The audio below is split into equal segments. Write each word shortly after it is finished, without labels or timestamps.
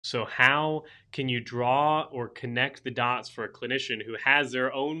So how can you draw or connect the dots for a clinician who has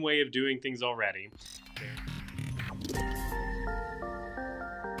their own way of doing things already?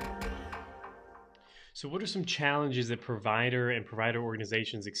 So what are some challenges that provider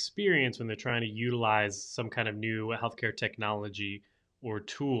organizations experience when they're trying to utilize some kind of new healthcare technology or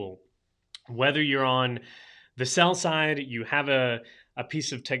tool? Whether you're on the sell side, you have a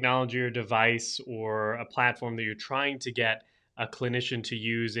piece of technology or device or a platform that you're trying to get a clinician to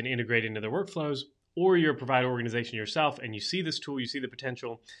use and integrate into their workflows, or you're a provider organization yourself and you see this tool, you see the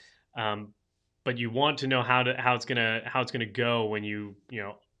potential, um, but you want to know how it's gonna go when you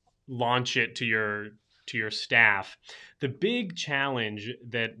launch it to your staff. The big challenge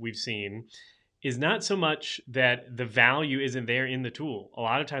that we've seen is not so much that the value isn't there in the tool. A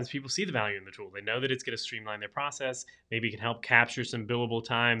lot of times people see the value in the tool. They know that it's going to streamline their process. Maybe it can help capture some billable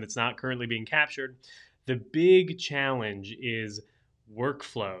time that's not currently being captured. The big challenge is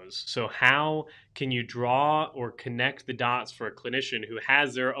workflows. So, how can you draw or connect the dots for a clinician who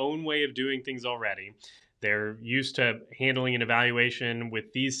has their own way of doing things already? They're used to handling an evaluation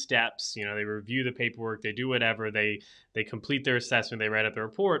with these steps. They review the paperwork, they do whatever, they complete their assessment, they write up the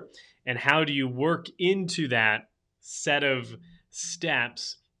report, and how do you work into that set of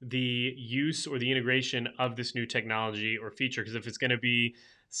steps the use or the integration of this new technology or feature? Because if it's going to be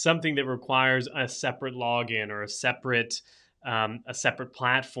something that requires a separate login or a separate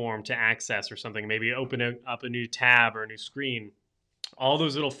platform to access or something, maybe open up a new tab or a new screen, all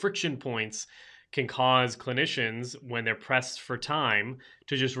those little friction points can cause clinicians, when they're pressed for time,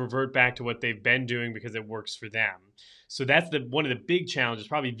 to just revert back to what they've been doing because it works for them. So that's one of the big challenges,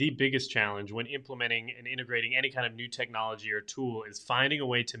 probably the biggest challenge when implementing and integrating any kind of new technology or tool, is finding a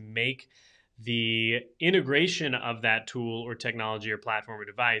way to make the integration of that tool or technology or platform or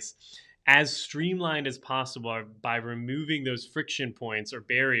device as streamlined as possible by removing those friction points or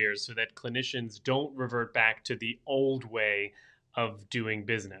barriers so that clinicians don't revert back to the old way of doing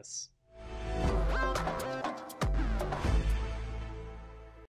business.